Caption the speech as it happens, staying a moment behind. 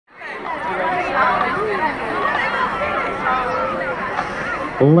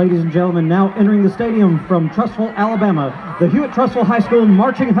Ladies and gentlemen, now entering the stadium from Trussville, Alabama, the Hewitt-Trussville High School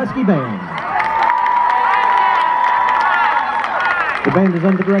Marching Husky Band. The band is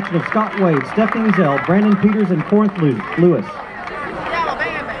under the direction of Scott Wade, Stephanie Zell, Brandon Peters, and Corinth Lewis.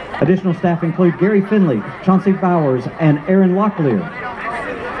 Additional staff include Gary Finley, Chauncey Bowers, and Aaron Locklear.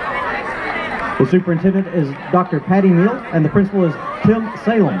 The superintendent is Dr. Patty Neal, and the principal is Tim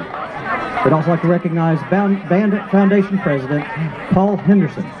Salem. We'd also like to recognize Band Foundation President Paul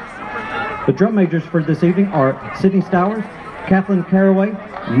Henderson. The drum majors for this evening are Sydney Stowers, Kathleen Caraway,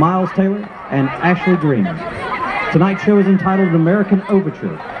 Miles Taylor, and Ashley Green. Tonight's show is entitled American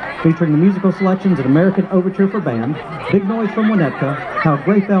Overture, featuring the musical selections of American Overture for Band, Big Noise from Winnetka, How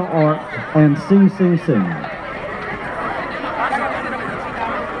Great Thou Art, and Sing, Sing, Sing.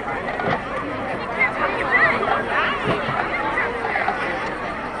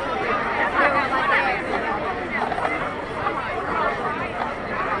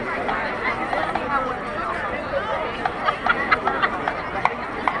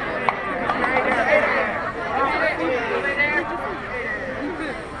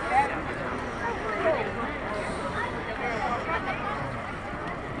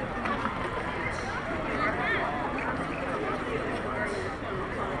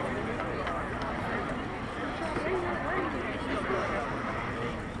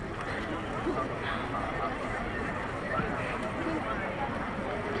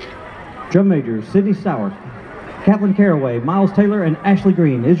 Drum majors, Sydney Stowers, Kathleen Caraway, Miles Taylor, and Ashley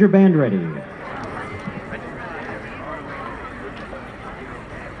Green. Is your band ready?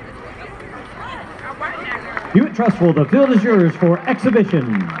 Hewitt-Trussville, the field is yours for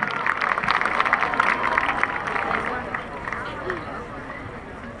exhibition.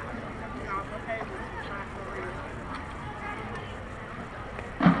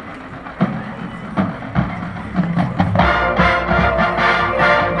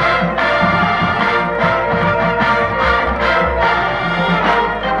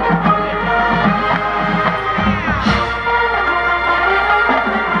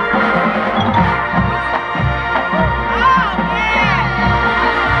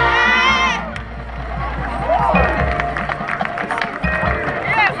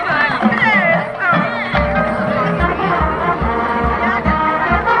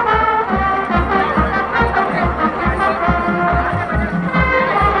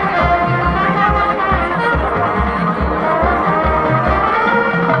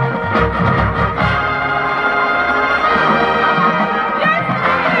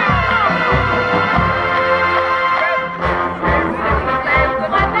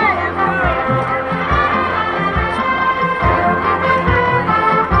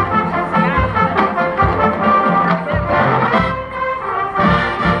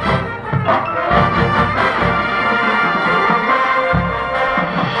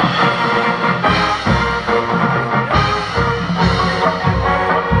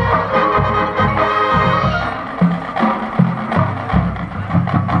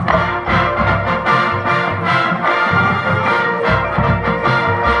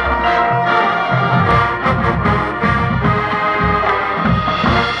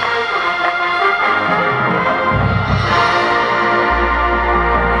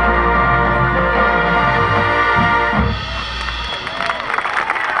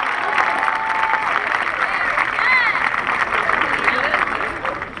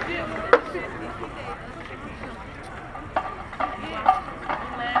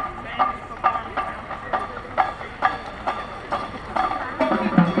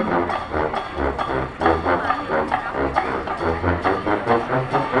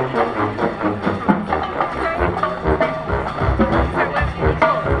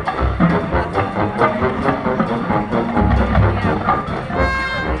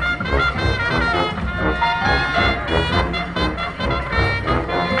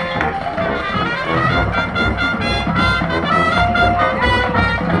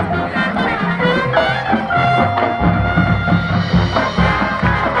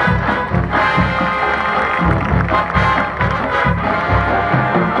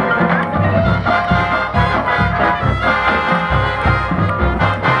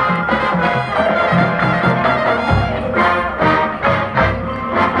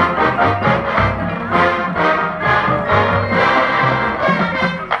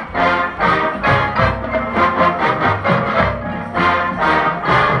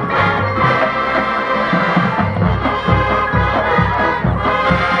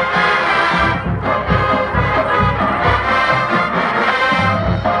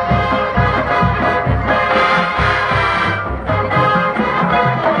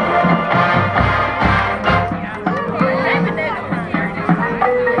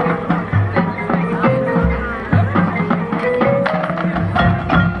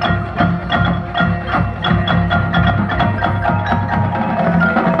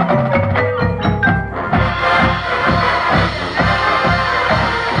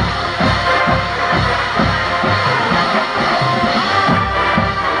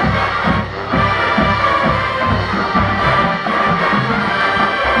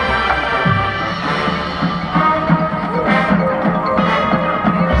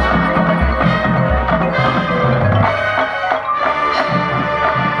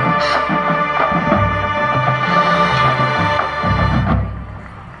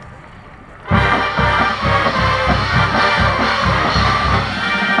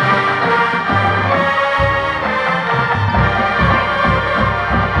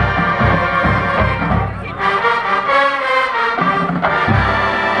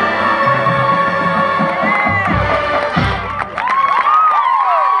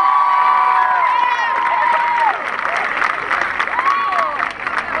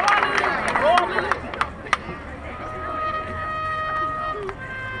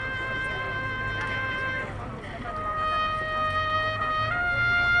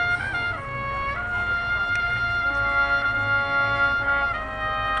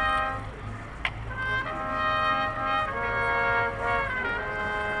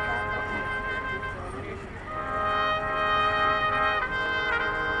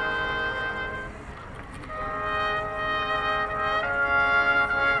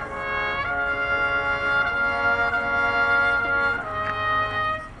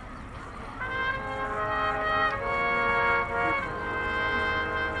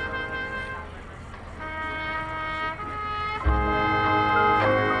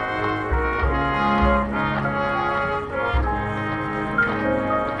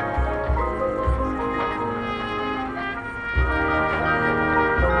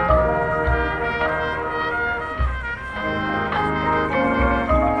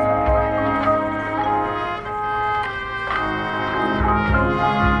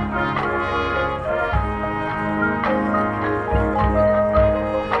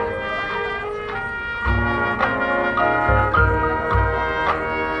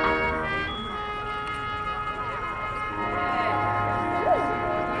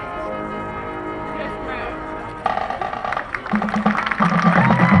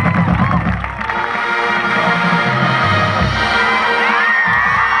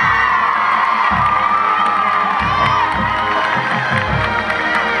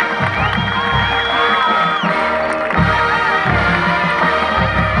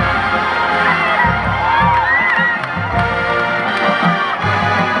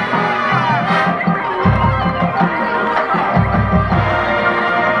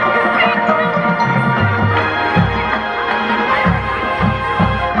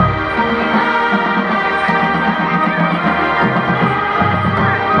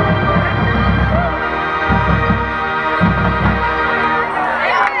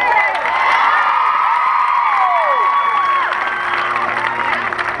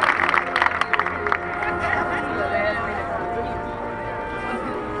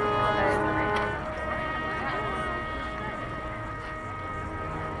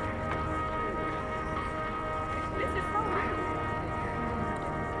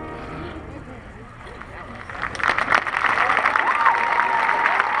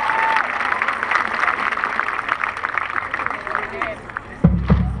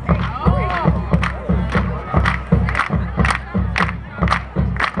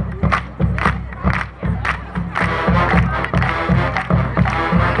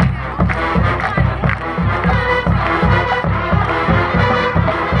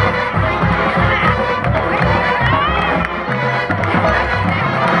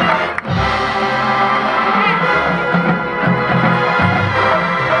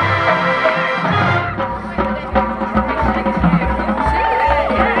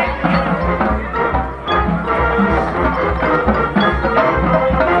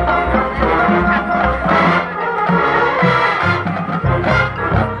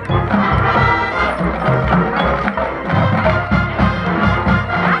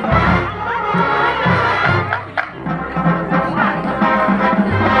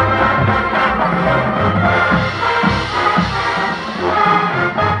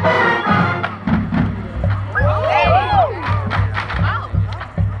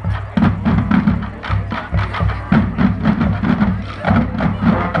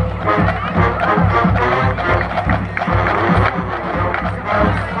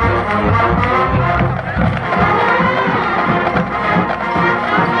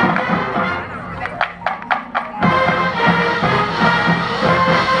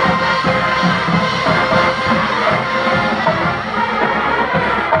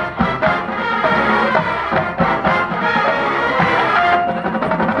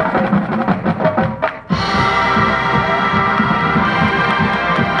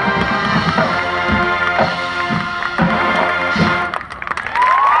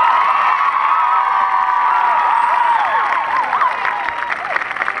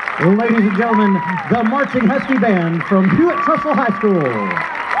 Ladies and gentlemen, the Marching Husky Band from Hewitt-Trussville High School.